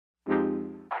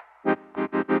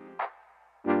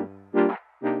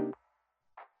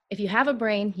If you have a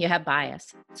brain, you have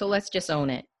bias. So let's just own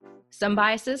it. Some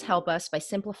biases help us by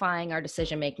simplifying our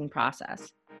decision-making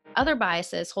process. Other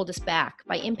biases hold us back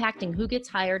by impacting who gets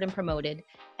hired and promoted,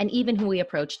 and even who we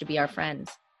approach to be our friends.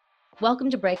 Welcome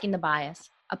to Breaking the Bias,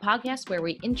 a podcast where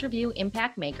we interview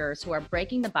impact makers who are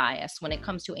breaking the bias when it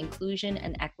comes to inclusion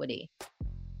and equity.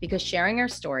 Because sharing our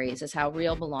stories is how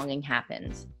real belonging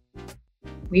happens.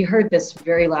 We heard this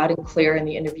very loud and clear in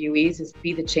the interviewees is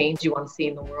be the change you want to see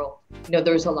in the world. You know,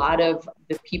 there's a lot of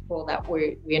the people that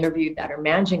we interviewed that are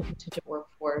managing contingent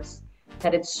workforce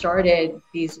that had started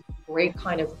these great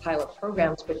kind of pilot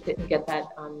programs, but didn't get that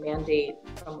mandate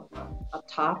from up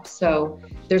top. So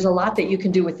there's a lot that you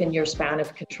can do within your span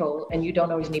of control, and you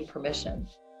don't always need permission.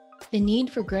 The need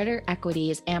for greater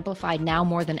equity is amplified now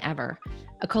more than ever.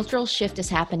 A cultural shift is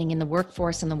happening in the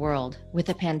workforce and the world, with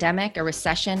a pandemic, a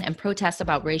recession, and protests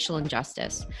about racial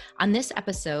injustice. On this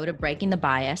episode of Breaking the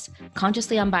Bias,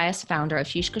 Consciously Unbiased founder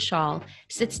Ashish Kaushal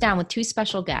sits down with two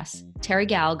special guests, Terry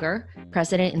Gallagher,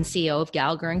 president and CEO of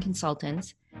Gallagher &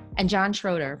 Consultants, and John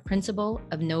Schroeder, principal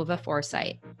of Nova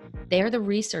Foresight. They are the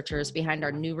researchers behind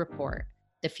our new report,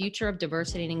 The Future of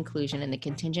Diversity and Inclusion in the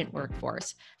Contingent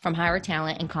Workforce, from Hire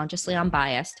Talent and Consciously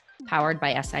Unbiased, powered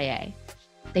by SIA.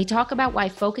 They talk about why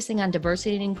focusing on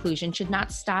diversity and inclusion should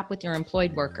not stop with your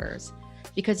employed workers,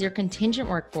 because your contingent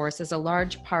workforce is a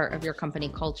large part of your company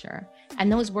culture,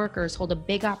 and those workers hold a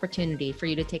big opportunity for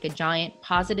you to take a giant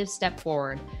positive step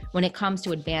forward when it comes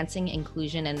to advancing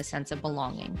inclusion and the sense of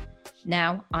belonging.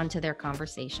 Now, on to their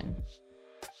conversation.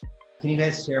 Can you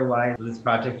guys share why this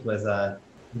project was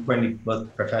important to you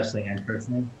both professionally and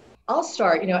personally? I'll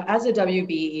start, as a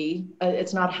WBE,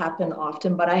 it's not happened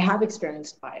often, but I have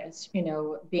experienced bias,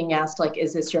 being asked like,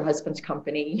 is this your husband's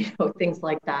company? Things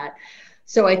like that.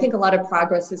 So I think a lot of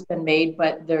progress has been made,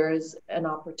 but there's an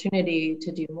opportunity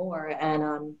to do more.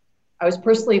 And I was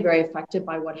personally very affected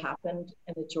by what happened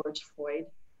in the George Floyd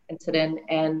incident.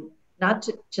 And not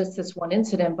just this one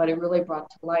incident, but it really brought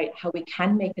to light how we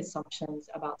can make assumptions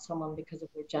about someone because of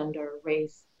their gender,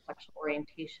 race, sexual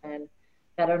orientation,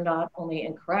 that are not only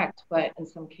incorrect, but in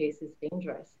some cases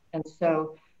dangerous. And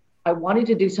so I wanted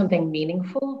to do something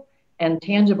meaningful and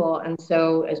tangible. And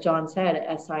so, as John said,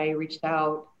 SIA reached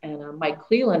out, and Mike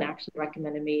Cleland actually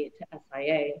recommended me to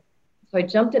SIA. So I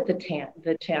jumped at the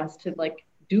chance to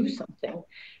do something.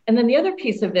 And then the other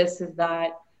piece of this is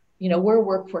that, we're a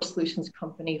workforce solutions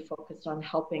company focused on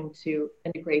helping to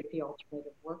integrate the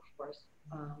alternative workforce.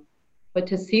 But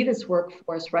to see this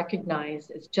workforce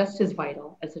recognized as just as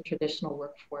vital as the traditional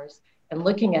workforce, and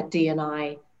looking at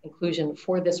D&I inclusion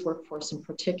for this workforce in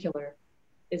particular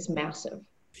is massive.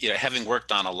 Having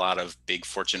worked on a lot of big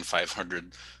Fortune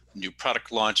 500 new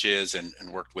product launches and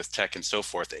worked with tech and so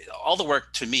forth, all the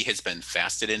work to me has been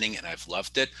fascinating and I've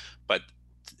loved it, but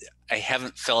I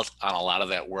haven't felt on a lot of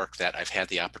that work that I've had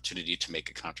the opportunity to make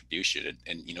a contribution.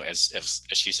 And as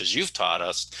she says, you've taught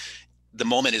us, the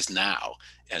moment is now.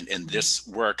 And this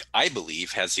work, I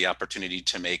believe, has the opportunity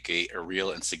to make a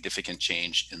real and significant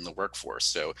change in the workforce.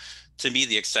 So to me,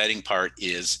 the exciting part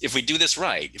is if we do this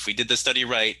right, if we did the study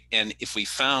right, and if we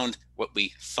found what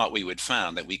we thought we would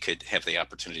find, that we could have the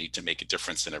opportunity to make a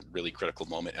difference in a really critical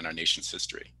moment in our nation's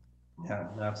history. Yeah,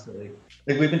 absolutely.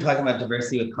 We've been talking about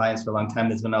diversity with clients for a long time.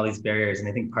 There's been all these barriers. And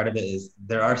I think part of it is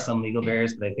there are some legal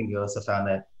barriers, but I think we also found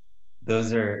that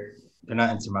they're not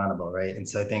insurmountable, right? And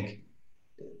so I think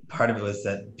part of it was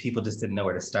that people just didn't know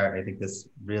where to start. I think this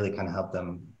really kind of helped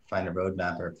them find a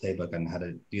roadmap or a playbook on how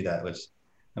to do that, which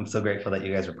I'm so grateful that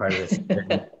you guys were part of this.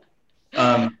 Did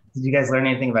you guys learn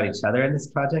anything about each other in this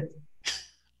project?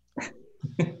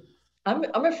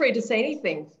 I'm afraid to say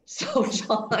anything. So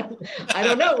John, I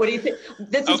don't know. What do you think?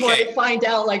 This is where I find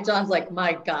out, John's like,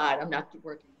 my God, I'm not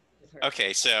working with her.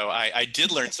 Okay, so I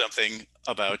did learn something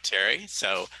about Terry.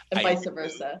 So and vice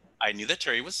versa. I knew that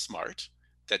Terry was smart,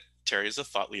 that Terry is a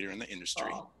thought leader in the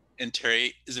industry, and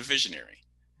Terry is a visionary.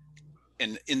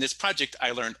 And in this project,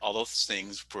 I learned all those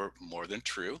things were more than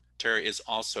true. Terry is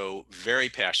also very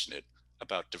passionate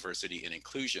about diversity and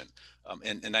inclusion.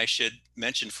 And I should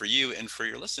mention for you and for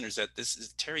your listeners that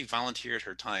Terry volunteered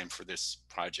her time for this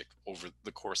project over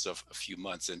the course of a few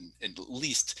months and at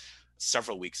least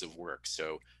several weeks of work.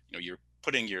 So, you're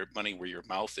putting your money where your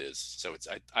mouth is. So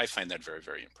I find that very,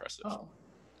 very impressive. Oh,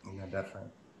 yeah, definitely.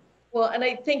 Well, and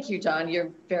I thank you, John.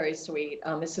 You're very sweet.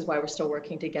 This is why we're still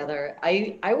working together.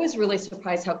 I was really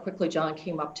surprised how quickly John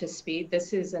came up to speed.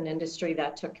 This is an industry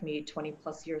that took me 20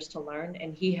 plus years to learn,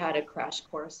 and he had a crash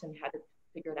course and had to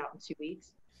figure it out in 2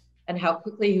 weeks. And how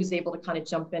quickly he was able to kind of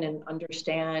jump in and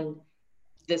understand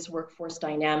this workforce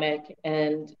dynamic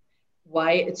and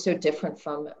why it's so different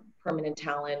from permanent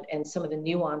talent and some of the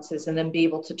nuances, and then be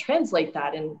able to translate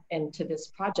that into this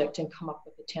project and come up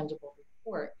with a tangible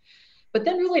report. But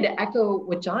then really to echo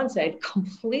what John said,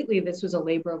 completely this was a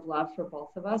labor of love for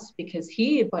both of us, because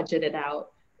he budgeted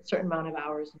out a certain amount of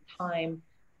hours and time,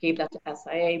 gave that to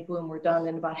SIA, boom, we're done.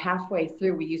 And about halfway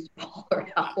through, we used all our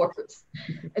hours.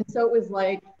 And so it was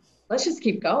like, let's just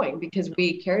keep going, because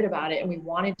we cared about it and we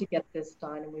wanted to get this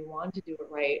done and we wanted to do it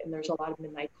right. And there's a lot of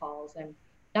midnight calls, and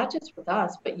not just with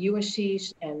us, but you,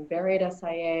 Ashish, and Barry at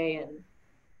SIA, and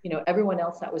everyone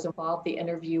else that was involved, the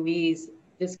interviewees.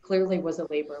 This clearly was a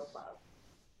labor of love.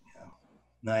 Yeah.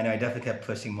 No, I know. I definitely kept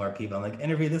pushing more people. I'm like,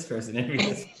 interview this person, interview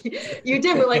this person. You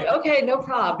did. We're like, okay, no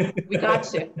problem. We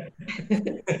got you.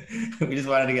 We just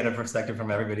wanted to get a perspective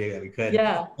from everybody that we could.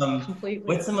 Yeah, completely.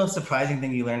 What's the most surprising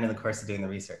thing you learned in the course of doing the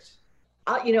research?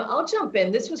 I'll jump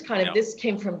in. This was this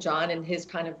came from John and his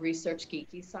kind of research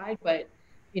geeky side, but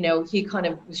he kind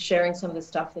of was sharing some of the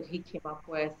stuff that he came up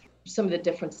with, some of the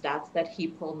different stats that he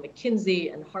pulled,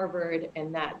 McKinsey and Harvard,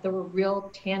 and that there were real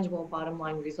tangible bottom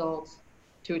line results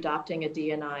to adopting a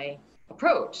D&I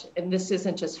approach. And this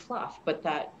isn't just fluff, but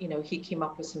that, he came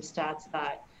up with some stats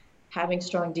that having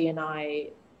strong D&I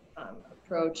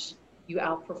approach, you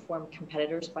outperform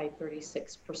competitors by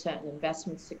 36% in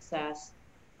investment success.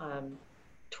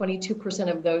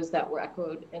 22% of those that were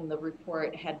echoed in the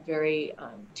report had very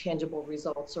tangible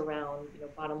results around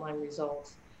bottom line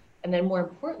results. And then more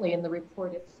importantly, in the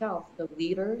report itself, the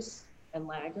leaders and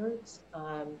laggards,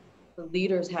 the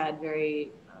leaders had very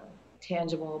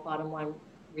tangible bottom line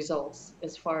results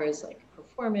as far as like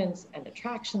performance and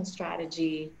attraction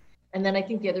strategy. And then I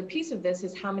think the other piece of this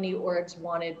is how many orgs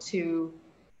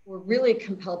were really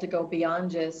compelled to go beyond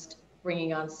just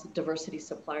bringing on diversity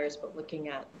suppliers, but looking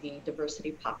at the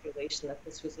diversity population, that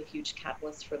this was a huge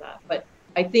catalyst for that. But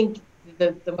I think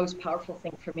the most powerful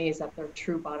thing for me is that they're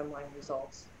true bottom line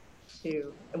results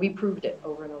too. And we proved it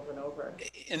over and over and over.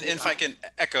 And if I can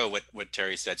echo what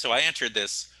Terry said. So I entered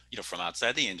this, from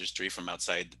outside the industry, from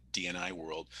outside the D&I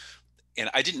world. And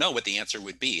I didn't know what the answer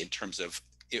would be in terms of,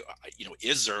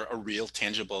 is there a real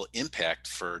tangible impact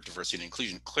for diversity and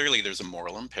inclusion? Clearly, there's a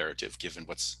moral imperative given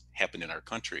what's happened in our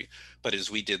country. But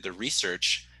as we did the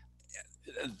research,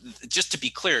 just to be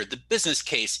clear, the business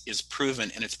case is proven,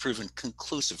 and it's proven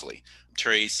conclusively.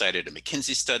 Terry cited a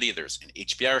McKinsey study, there's an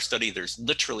HBR study, there's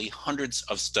literally hundreds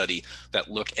of studies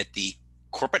that look at the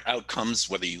corporate outcomes,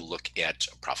 whether you look at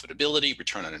profitability,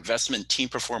 return on investment, team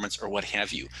performance, or what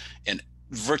have you. And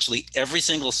virtually every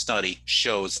single study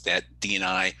shows that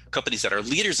D&I companies that are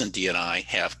leaders in D&I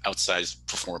have outsized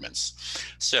performance.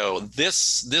 So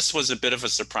this was a bit of a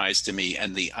surprise to me,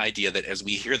 and the idea that as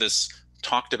we hear this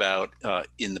talked about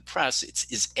in the press,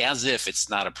 it's as if it's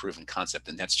not a proven concept,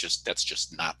 and that's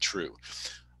just not true.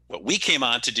 What we came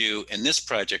on to do in this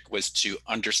project was to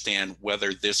understand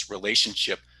whether this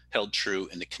relationship held true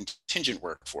in the contingent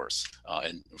workforce,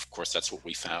 and of course that's what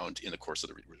we found in the course of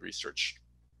the research.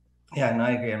 Yeah, no,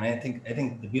 I agree. I mean, I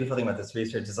think the beautiful thing about this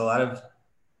research is a lot of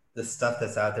the stuff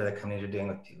that's out there that companies are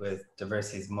doing with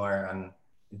diversity is more on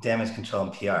damage control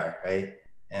and PR, right?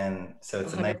 And so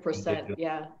it's 100%,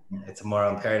 yeah. It's a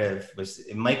moral imperative, which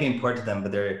it might be important to them,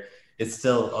 but it's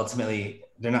still ultimately,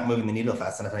 they're not moving the needle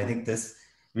fast enough. And I think this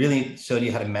really showed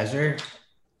you how to measure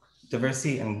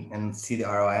diversity and see the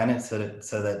ROI on it, so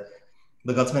that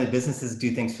look, ultimately businesses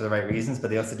do things for the right reasons, but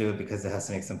they also do it because it has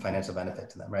to make some financial benefit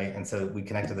to them, right? And so we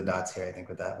connected the dots here, I think,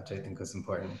 with that, which I think was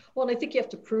important. Well, and I think you have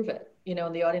to prove it. In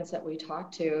the audience that we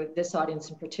talked to, this audience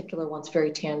in particular wants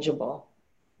very tangible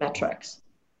metrics.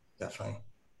 Definitely.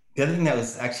 The other thing that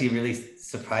was actually really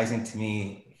surprising to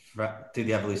me through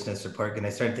the evolution of this report, and I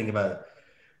started thinking about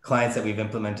clients that we've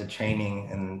implemented training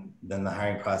and then the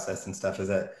hiring process and stuff, is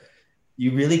that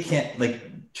you really can't,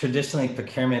 like traditionally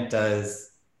procurement does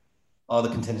all the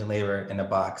contingent labor in a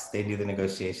box. They do the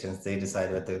negotiations, they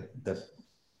decide what the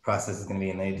process is going to be,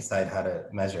 and they decide how to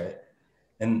measure it.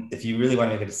 And if you really want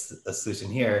to make a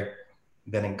solution here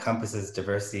that encompasses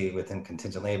diversity within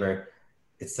contingent labor,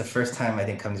 it's the first time I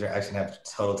think companies are actually going to have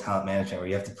total talent management, where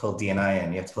you have to pull D&I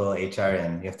in, you have to pull HR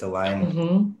in, you have to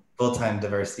align full-time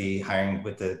diversity hiring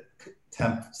with the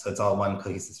temp, so it's all one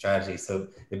cohesive strategy. So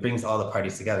it brings all the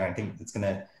parties together. I think it's going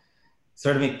to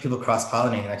sort of make people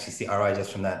cross-pollinate and actually see ROI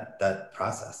just from that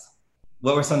process.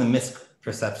 What were some of the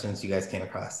misperceptions you guys came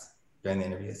across during the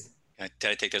interviews?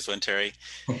 Can I take this one, Terry?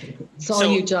 It's all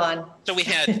you, John. So we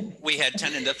had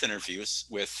 10 in-depth interviews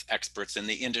with experts in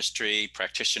the industry,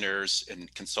 practitioners,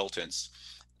 and consultants.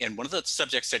 And one of the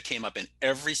subjects that came up in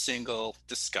every single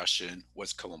discussion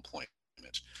was co-employment,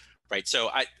 right? So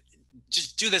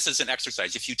just do this as an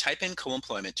exercise. If you type in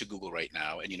co-employment to Google right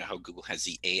now, and you know how Google has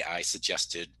the AI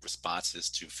suggested responses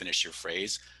to finish your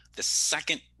phrase, the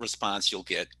second response you'll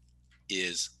get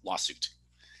is lawsuit.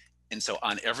 And so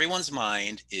on everyone's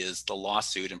mind is the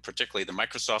lawsuit, and particularly the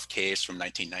Microsoft case from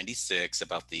 1996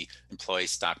 about the employee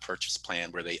stock purchase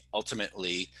plan, where they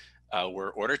ultimately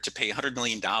were ordered to pay $100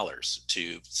 million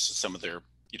to some of their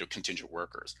contingent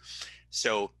workers.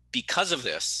 So because of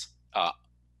this,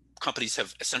 companies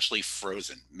have essentially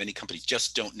frozen. Many companies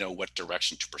just don't know what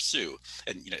direction to pursue.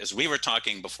 And as we were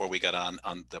talking before we got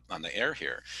on the air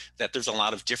here, that there's a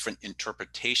lot of different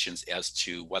interpretations as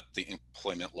to what the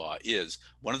employment law is.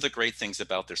 One of the great things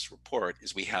about this report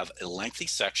is we have a lengthy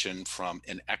section from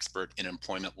an expert in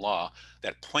employment law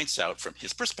that points out, from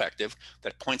his perspective,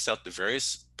 that points out the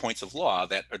various points of law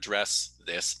that address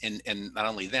this. And not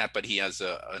only that, but he has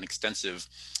an extensive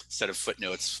set of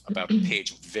footnotes, about a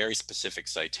page, very specific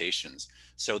citations.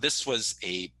 So this was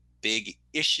a big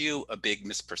issue, a big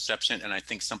misperception, and I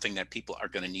think something that people are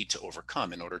going to need to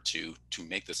overcome in order to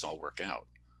make this all work out.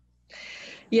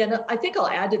 Yeah, no, I think I'll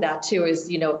add to that too is,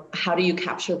 how do you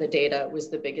capture the data was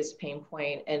the biggest pain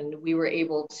point. And we were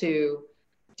able to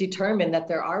determine that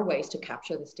there are ways to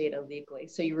capture this data legally.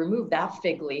 So you remove that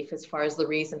fig leaf as far as the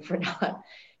reason for not,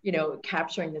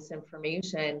 capturing this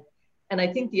information. And I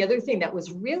think the other thing that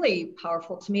was really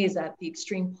powerful to me is that the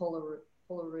extreme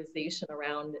polarization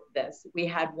around this. We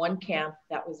had one camp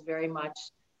that was very much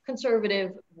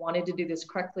conservative, wanted to do this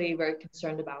correctly, very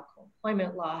concerned about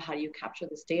co-employment law, how do you capture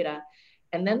this data?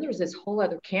 And then there's this whole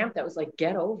other camp that was like,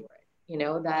 get over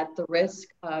it, that the risk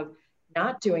of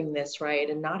not doing this right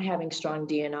and not having strong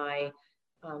D&I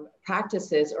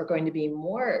practices are going to be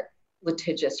more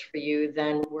litigious for you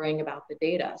than worrying about the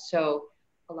data. So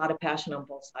a lot of passion on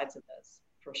both sides of this,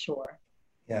 for sure.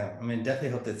 Yeah, I mean, definitely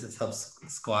hope this helps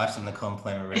squash in the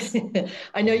co-employment risk.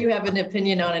 I know you have an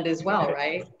opinion on it as well,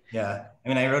 right? Yeah, I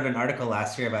mean, I wrote an article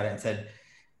last year about it and said,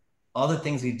 all the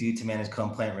things we do to manage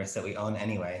co-employment risks that we own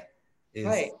anyway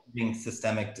is being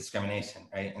systemic discrimination,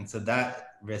 right? And so that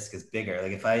risk is bigger.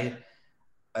 Like if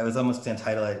I was almost going to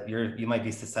title it, you might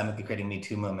be systemically creating Me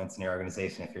Too moments in your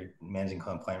organization if you're managing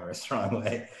co-employment risk the wrong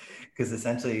way. Because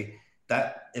essentially,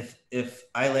 that if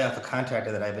I lay off a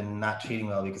contractor that I've been not treating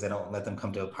well because I don't let them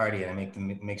come to a party and I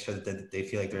make sure that they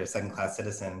feel like they're a second-class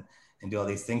citizen and do all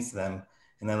these things to them,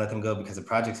 and then let them go because the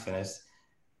project's finished,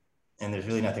 and there's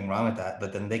really nothing wrong with that,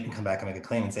 but then they can come back and make a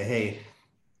claim and say, hey,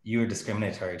 you were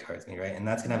discriminatory towards me, right? And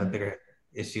that's gonna have a bigger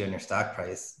issue in your stock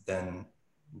price than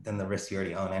the risk you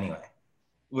already own anyway.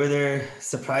 Were there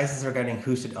surprises regarding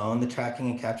who should own the tracking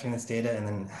and capturing this data and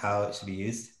then how it should be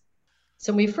used?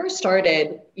 So when we first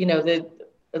started,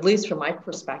 at least from my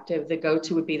perspective, the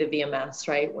go-to would be the VMS,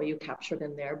 right? Where you captured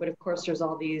in there. But of course, there's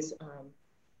all these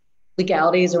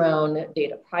legalities around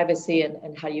data privacy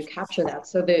and how you capture that.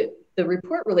 So the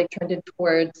report really trended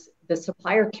towards the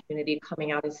supplier community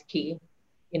coming out as key,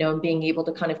 and being able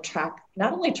to kind of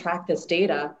not only track this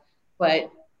data,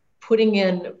 but putting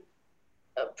in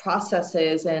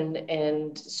processes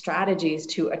and strategies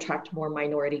to attract more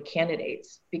minority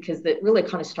candidates, because that really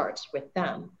kind of starts with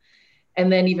them.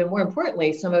 And then even more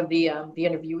importantly, some of the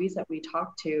interviewees that we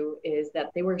talked to is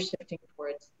that they were shifting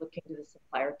towards looking to the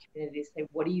supplier community to say,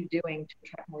 what are you doing to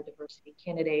attract more diversity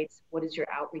candidates? What does your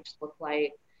outreach look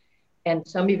like? And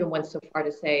some even went so far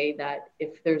to say that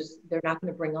if they're not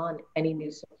going to bring on any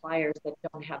new suppliers that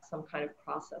don't have some kind of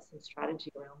process and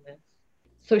strategy around this.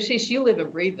 So Ashish, you live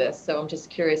and breathe this. So I'm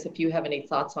just curious if you have any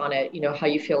thoughts on it, how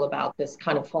you feel about this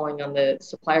kind of falling on the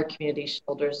supplier community's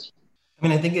shoulders. I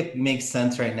mean, I think it makes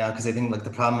sense right now because I think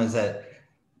the problem is that,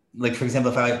 for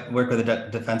example, if I work with a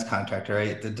defense contractor,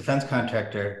 right? The defense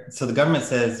contractor, so the government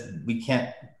says we can't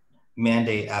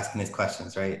mandate asking these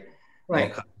questions, right?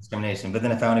 Right. Discrimination. But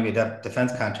then if I want to be a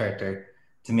defense contractor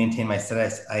to maintain my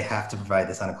status, I have to provide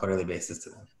this on a quarterly basis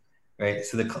to them, right?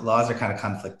 So the laws are kind of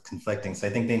conflicting. So I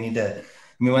think they need to.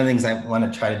 I mean, one of the things I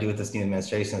want to try to do with this new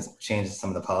administration is change some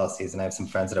of the policies. And I have some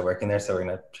friends that are working there. So we're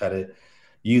going to try to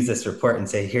use this report and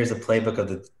say, here's a playbook of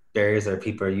the barriers that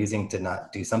people are using to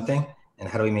not do something. And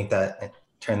how do we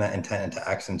turn that intent into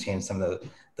action, change some of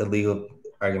the legal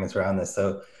arguments around this.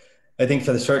 So I think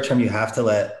for the short term, you have to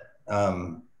let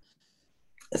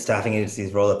staffing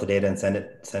agencies roll up the data and send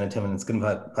it to them. And it's going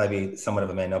to probably be somewhat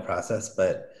of a manual process,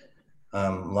 but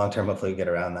long term, hopefully we get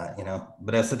around that,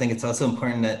 But I also think it's also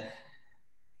important that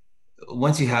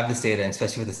once you have this data, and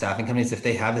especially with the staffing companies, if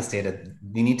they have this data,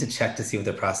 you need to check to see what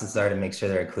their processes are to make sure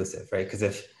they're inclusive, right? Because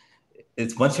if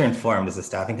it's once you're informed as a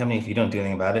staffing company, if you don't do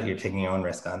anything about it, you're taking your own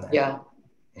risk on that. Yeah.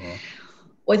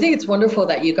 Well, I think it's wonderful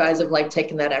that you guys have like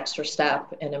taken that extra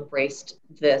step and embraced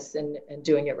this and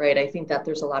doing it right. I think that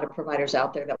there's a lot of providers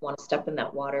out there that want to step in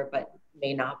that water, but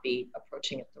may not be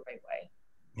approaching it the right way.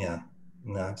 Yeah,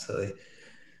 no, absolutely.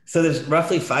 So there's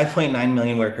roughly 5.9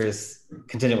 million workers,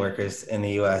 contingent workers in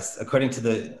the US. According to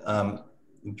the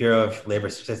Bureau of Labor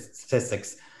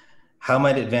Statistics, how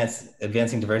might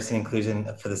advancing diversity and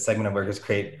inclusion for the segment of workers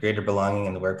create greater belonging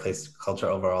in the workplace culture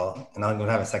overall? And I'm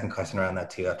gonna have a second question around that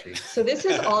too after you. So this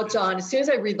is all John. As soon as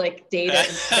I read like data and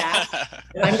stats,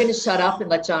 I'm gonna shut up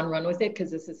and let John run with it because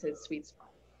this is his sweet spot.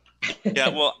 Yeah,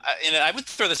 well, and I would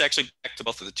throw this actually back to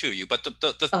both of the two of you. But the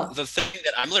thing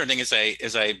that I'm learning as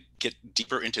I get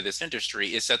deeper into this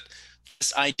industry is that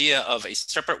this idea of a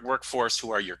separate workforce who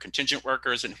are your contingent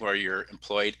workers and who are your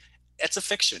employed, it's a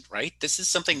fiction, right? This is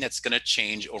something that's going to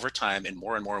change over time, and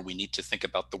more we need to think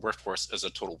about the workforce as a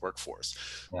total workforce.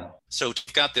 Yeah. So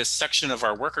we've got this section of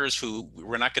our workers who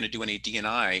we're not going to do any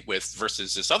D&I with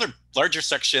versus this other larger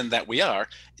section that we are.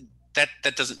 That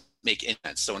doesn't make any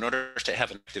sense. So in order to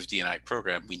have an active D&I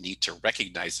program, we need to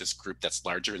recognize this group that's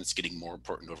larger and it's getting more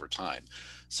important over time.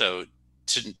 So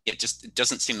it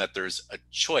doesn't seem that there's a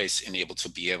choice in able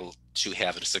to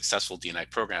have a successful D&I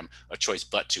program, a choice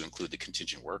but to include the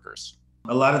contingent workers.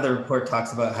 A lot of the report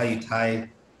talks about how you tie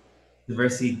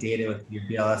diversity data with your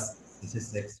BLS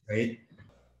statistics, right?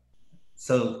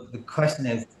 So the question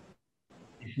is,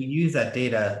 if you use that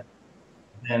data,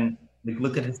 then like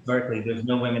look at historically, there's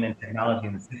no women in technology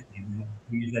in the 60s.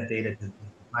 We use that data to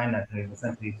define that, and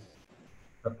essentially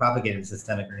propagated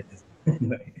systemic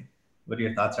racism. What are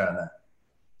your thoughts around that?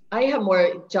 I have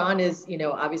more, John is,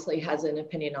 obviously has an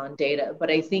opinion on data,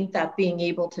 but I think that being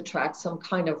able to track some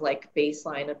kind of like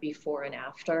baseline of before and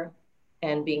after,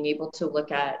 and being able to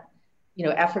look at,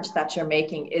 efforts that you're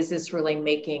making, is this really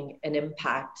making an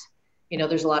impact?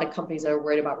 There's a lot of companies that are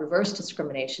worried about reverse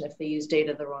discrimination if they use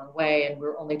data the wrong way and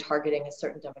we're only targeting a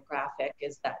certain demographic.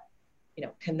 Is that,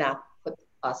 can that put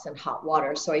us in hot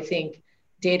water? So I think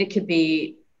data could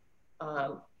be,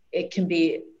 it can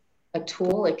be a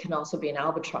tool, it can also be an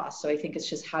albatross. So I think it's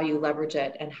just how you leverage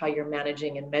it and how you're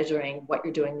managing and measuring what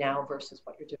you're doing now versus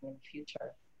what you're doing in the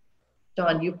future.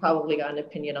 John, you probably got an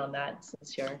opinion on that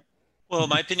since you're. Well,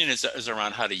 my opinion is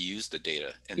around how to use the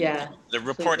data. And yeah, the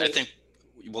report, I think,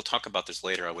 we'll talk about this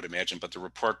later, I would imagine, but the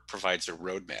report provides a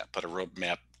roadmap, but a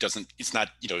roadmap it's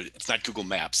not Google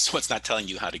Maps, so it's not telling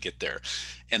you how to get there.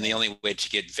 And the only way to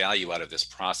get value out of this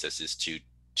process is to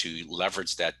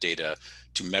leverage that data,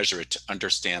 to measure it, to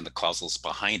understand the causals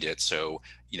behind it. So,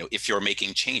 if you're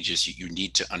making changes, you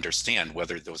need to understand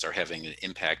whether those are having an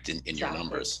impact in your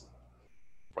numbers.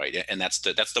 Right. And that's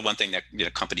the one thing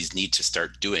that companies need to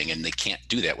start doing, and they can't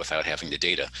do that without having the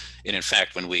data. And in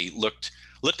fact, when we looked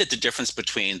at the difference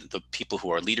between the people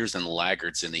who are leaders and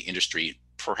laggards in the industry,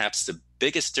 perhaps the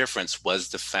biggest difference was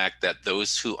the fact that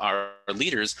those who are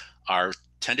leaders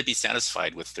tend to be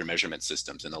satisfied with their measurement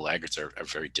systems, and the laggards are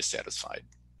very dissatisfied.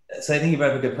 So I think you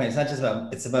brought up a good point. It's not just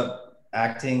it's about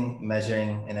acting,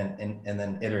 measuring, and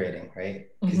then iterating, right?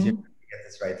 Because you're going to get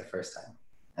this right the first time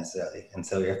necessarily. And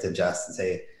so we have to adjust and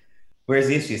say, where's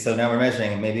the issue? So now we're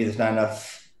measuring, and maybe there's not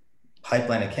enough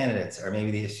pipeline of candidates, or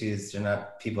maybe the issues are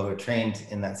not people who are trained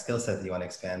in that skill set that you want to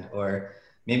expand, or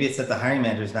maybe it's that the hiring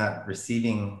manager is not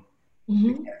receiving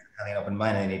having an open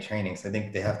mind and any training. So I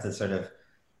think they have to sort of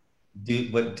do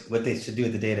what they should do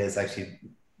with the data is actually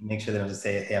make sure they don't just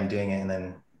say, hey, I'm doing it, and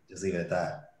then just leave it at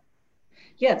that.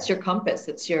 Yeah, it's your compass,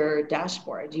 it's your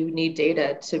dashboard. You need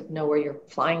data to know where you're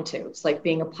flying to. It's like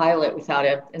being a pilot without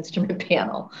an instrument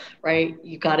panel, right?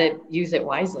 You got to use it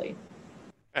wisely.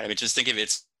 I mean, just think of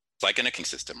it's like an accounting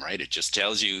system, right? It just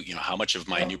tells you, how much of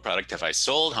my new product have I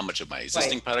sold? How much of my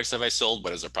existing products have I sold?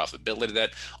 What is the profitability of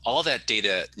that? All that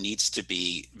data needs to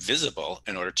be visible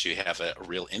in order to have a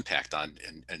real impact on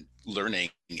and learning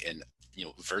and,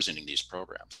 versioning these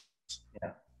programs.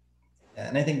 Yeah.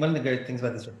 And I think one of the great things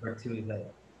about this report too is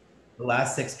that the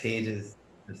last 6 pages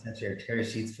essentially are tear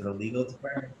sheets for the legal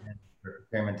department and for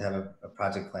procurement to have a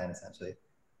project plan essentially.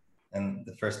 And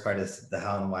the first part is the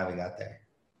how and why we got there.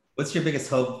 What's your biggest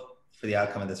hope for the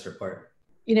outcome of this report?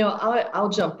 I'll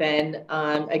jump in.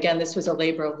 Again, this was a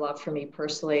labor of love for me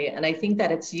personally. And I think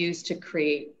that it's used to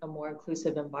create a more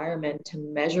inclusive environment to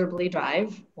measurably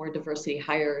drive more diversity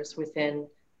hires within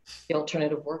the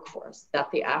alternative workforce, that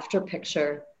the after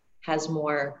picture has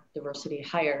more diversity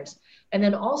hires. And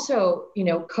then also,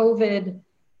 COVID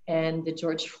and the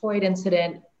George Floyd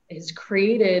incident has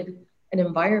created an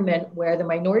environment where the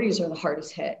minorities are the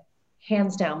hardest hit.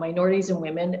 Hands down, minorities and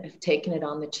women have taken it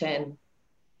on the chin.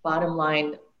 Bottom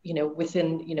line,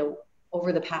 within,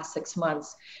 over the past 6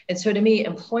 months. And so to me,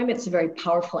 employment's a very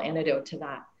powerful antidote to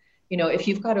that. if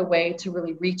you've got a way to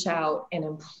really reach out and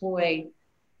employ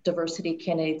diversity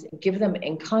candidates and give them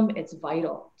income, it's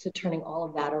vital to turning all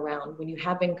of that around. When you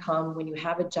have income, when you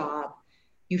have a job,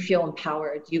 you feel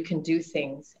empowered, you can do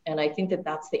things. And I think that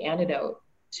that's the antidote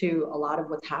to a lot of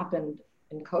what's happened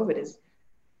in COVID is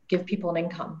give people an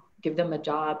income, give them a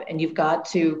job, and you've got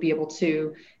to be able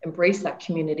to embrace that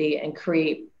community and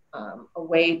create a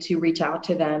way to reach out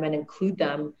to them and include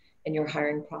them in your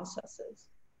hiring processes.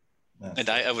 And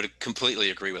I would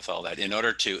completely agree with all that. In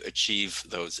order to achieve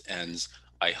those ends,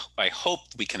 I hope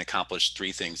we can accomplish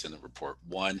three things in the report.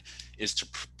 One is to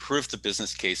prove the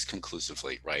business case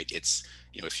conclusively, right? It's,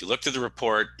 if you look through the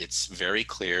report, it's very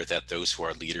clear that those who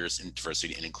are leaders in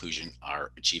diversity and inclusion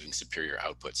are achieving superior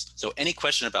outputs. So any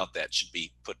question about that should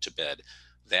be put to bed.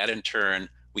 That in turn,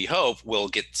 we hope will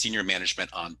get senior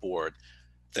management on board.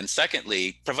 Then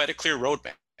secondly, provide a clear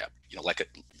roadmap.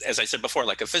 As I said before,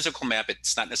 like a physical map,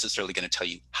 it's not necessarily going to tell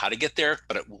you how to get there,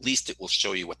 but at least it will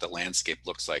show you what the landscape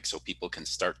looks like so people can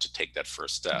start to take that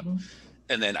first step. Mm-hmm.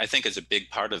 And then I think as a big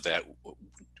part of that,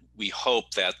 we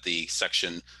hope that the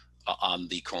section on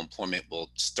the co-employment will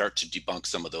start to debunk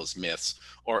some of those myths,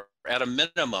 or at a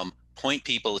minimum, point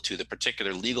people to the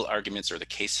particular legal arguments or the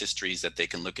case histories that they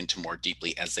can look into more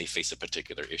deeply as they face a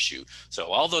particular issue. So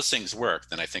all those things work,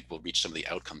 then I think we'll reach some of the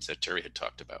outcomes that Terry had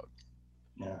talked about.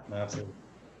 Yeah, no, absolutely.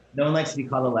 No one likes to be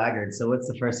called a laggard. So what's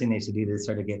the first thing they should do to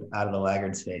sort of get out of the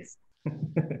laggard space?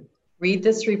 Read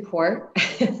this report.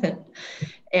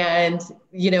 And,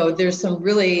 there's some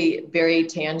really very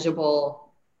tangible,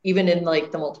 even in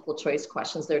like the multiple choice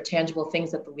questions, there are tangible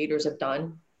things that the leaders have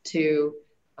done to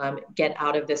get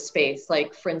out of this space.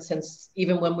 Like, for instance,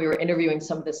 even when we were interviewing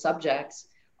some of the subjects,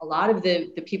 a lot of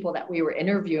the people that we were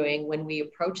interviewing, when we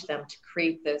approached them to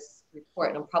create this report,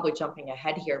 and I'm probably jumping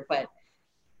ahead here, but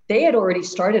they had already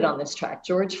started on this track.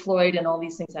 George Floyd and all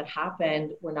these things that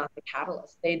happened were not the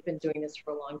catalyst. They'd been doing this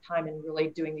for a long time and really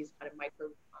doing these kind of micro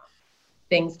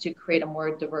things to create a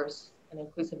more diverse and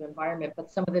inclusive environment.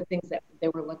 But some of the things that they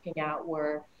were looking at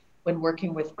were, when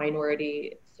working with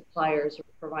minority suppliers or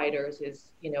providers,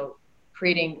 is,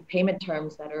 creating payment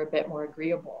terms that are a bit more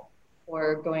agreeable,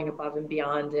 or going above and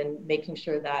beyond and making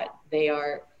sure that they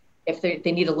are, if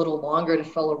they need a little longer to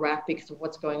fill a rec because of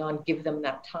what's going on, give them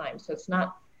that time. So it's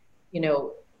not,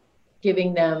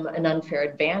 giving them an unfair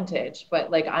advantage. But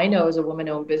like, I know as a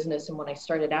woman-owned business, and when I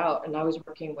started out and I was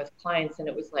working with clients and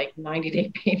it was like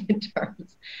 90-day payment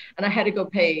terms, and I had to go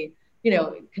pay,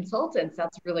 consultants,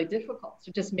 that's really difficult.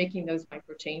 So just making those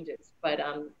micro changes. But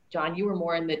John, you were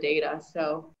more in the data,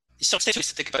 so. So to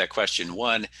think about that question,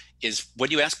 one is,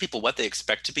 when you ask people what they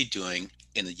expect to be doing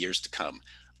in the years to come,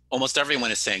 almost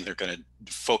everyone is saying they're going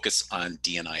to focus on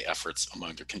D&I efforts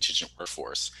among their contingent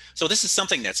workforce. So this is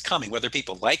something that's coming, whether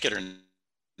people like it or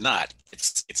not.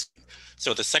 It's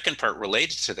so the second part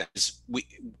related to that is,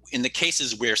 in the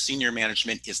cases where senior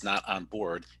management is not on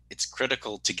board, it's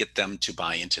critical to get them to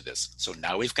buy into this. So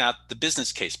now we've got the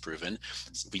business case proven.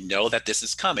 We know that this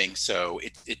is coming. So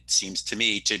it seems to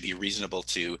me to be reasonable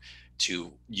to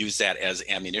use that as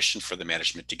ammunition for the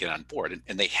management to get on board,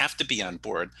 and they have to be on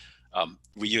board.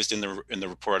 We used in the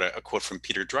report a quote from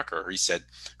Peter Drucker. He said,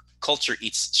 "Culture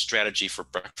eats strategy for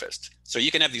breakfast." So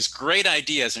you can have these great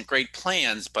ideas and great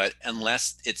plans, but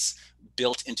unless it's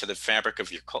built into the fabric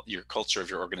of your culture of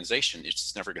your organization, it's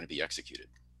just never going to be executed.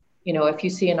 If you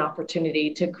see an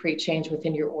opportunity to create change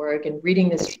within your org, and reading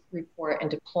this report and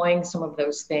deploying some of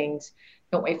those things,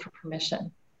 don't wait for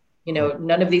permission.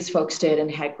 None of these folks did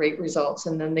and had great results,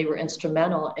 and then they were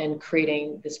instrumental in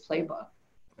creating this playbook.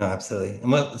 Oh, absolutely.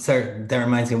 And that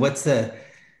reminds me, what's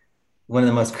one of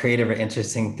the most creative or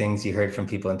interesting things you heard from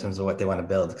people in terms of what they want to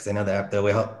build? Because I know that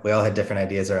we all had different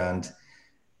ideas around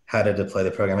how to deploy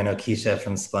the program. I know Keisha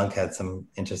from Splunk had some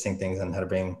interesting things on how to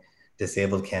bring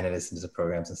disabled candidates into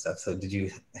programs and stuff. So did you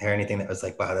hear anything that was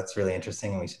like, wow, that's really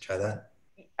interesting and we should try that?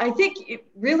 I think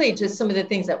really just some of the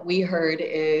things that we heard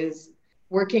is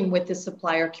working with the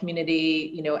supplier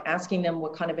community, asking them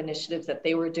what kind of initiatives that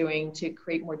they were doing to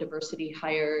create more diversity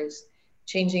hires,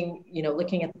 changing,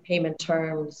 looking at the payment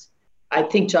terms. I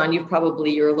think, John, you're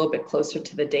a little bit closer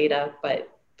to the data, but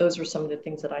those were some of the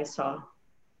things that I saw.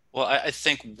 Well, I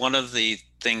think one of the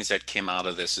things that came out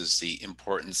of this is the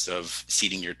importance of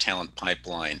seeding your talent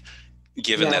pipeline,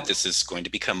 given that this is going to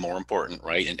become more important,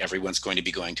 right? And everyone's going to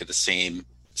be going to the same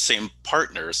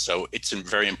partners. So it's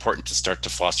very important to start to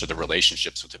foster the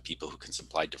relationships with the people who can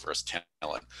supply diverse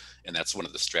talent. And that's one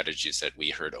of the strategies that we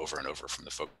heard over and over from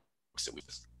the folks that we.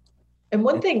 And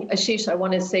one thing, Ashish, I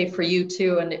want to say for you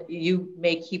too, and you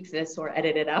may keep this or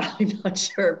edit it out, I'm not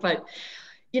sure, but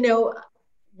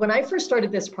When I first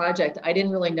started this project, I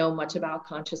didn't really know much about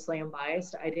Consciously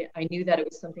Unbiased. I knew that it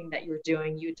was something that you were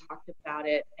doing. You talked about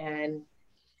it, and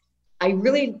I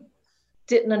really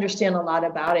didn't understand a lot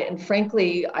about it. And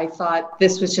frankly, I thought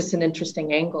this was just an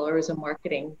interesting angle, or as a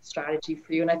marketing strategy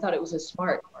for you. And I thought it was a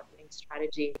smart marketing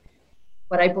strategy.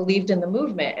 But I believed in the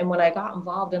movement. And when I got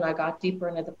involved and I got deeper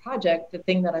into the project, the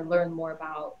thing that I learned more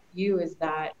about you is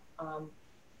that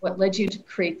what led you to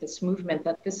create this movement,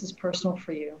 that this is personal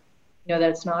for you. You know,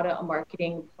 that it's not a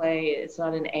marketing play, it's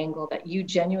not an angle, that you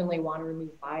genuinely want to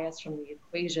remove bias from the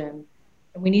equation.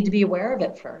 And we need to be aware of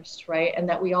it first, right? And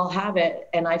that we all have it.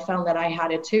 And I found that I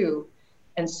had it too.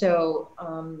 And so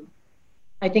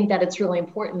I think that it's really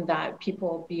important that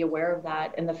people be aware of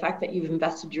that. And the fact that you've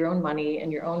invested your own money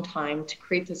and your own time to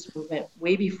create this movement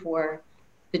way before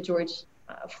the George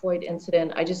Floyd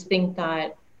incident, I just think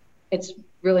that it's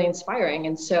really inspiring.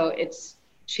 And so it's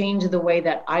changed the way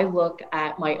that I look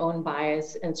at my own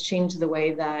bias, and it's changed the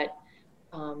way that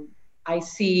I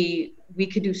see we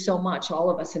could do so much, all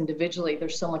of us individually.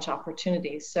 There's so much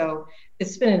opportunity. So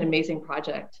it's been an amazing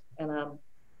project. And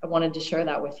I wanted to share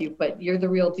that with you, but you're the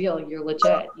real deal. You're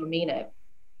legit. You mean it.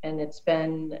 And it's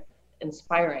been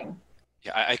inspiring.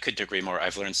 Yeah, I couldn't agree more.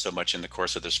 I've learned so much in the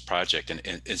course of this project. And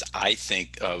as I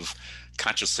think of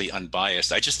Consciously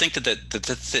Unbiased, I just think that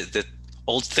the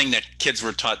old thing that kids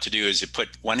were taught to do is you put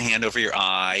one hand over your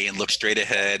eye and look straight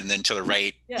ahead, and then to the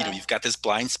right, Yeah. you've got this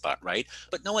blind spot, right?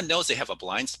 But no one knows they have a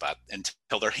blind spot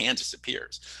until their hand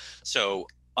disappears. So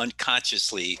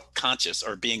unconsciously conscious,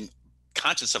 or being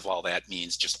conscious of all that,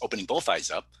 means just opening both eyes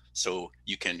up so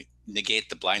you can negate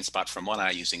the blind spot from one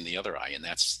eye using the other eye. And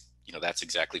that's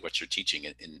exactly what you're teaching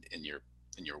in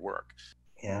your work.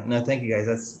 Yeah, no, thank you guys.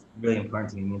 That's really important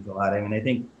to me. It means a lot. I mean, I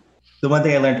think the one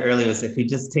thing I learned early was if you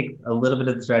just take a little bit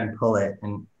of the thread and pull it,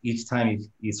 and each time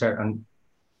you start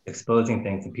exposing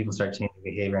things and people start changing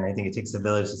behavior. And I think it takes a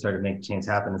village to sort of make change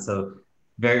happen. And so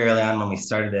very early on when we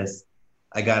started this,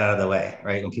 I got out of the way,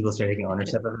 right? When people started taking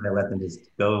ownership of it, I let them just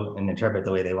go and interpret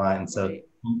the way they want. And so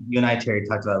you and I, Terry,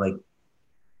 talked about, like,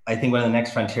 I think one of the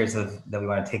next frontiers that we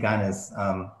want to take on is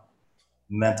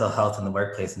mental health in the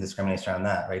workplace and discrimination around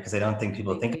that, right? Because I don't think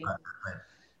people think about that. But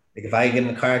like, if I get in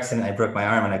a car accident, I broke my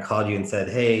arm, and I called you and said,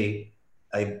 hey,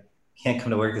 I can't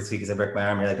come to work this week because I broke my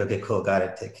arm. You're like, okay, cool, got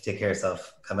it. Take care of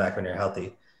yourself. Come back when you're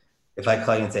healthy. If I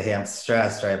call you and say, hey, I'm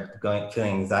stressed, or I'm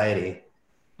feeling anxiety,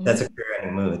 that's a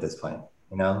career-ending move at this point,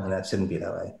 and that shouldn't be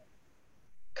that way.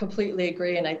 Completely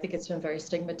agree. And I think it's been very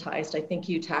stigmatized. I think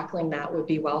you tackling that would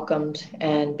be welcomed.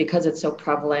 And because it's so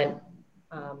prevalent,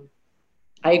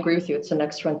 I agree with you. It's the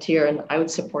next frontier, and I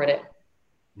would support it.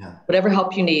 Yeah. Whatever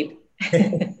help you need.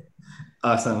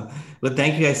 Awesome. Well,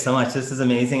 thank you guys so much. This is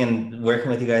amazing. And working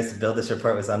with you guys to build this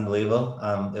report was unbelievable.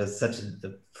 It was such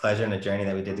a pleasure and a journey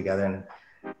that we did together. And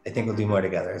I think we'll do more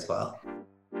together as well.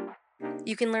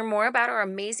 You can learn more about our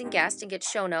amazing guest and get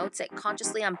show notes at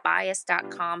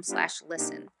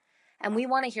consciouslyunbiased.com/listen. And we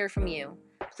want to hear from you.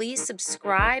 Please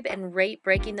subscribe and rate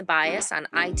Breaking the Bias on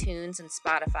iTunes and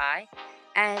Spotify.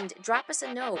 And drop us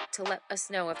a note to let us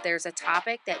know if there's a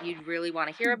topic that you'd really want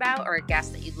to hear about, or a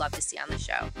guest that you'd love to see on the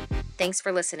show. Thanks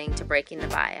for listening to Breaking the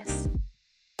Bias.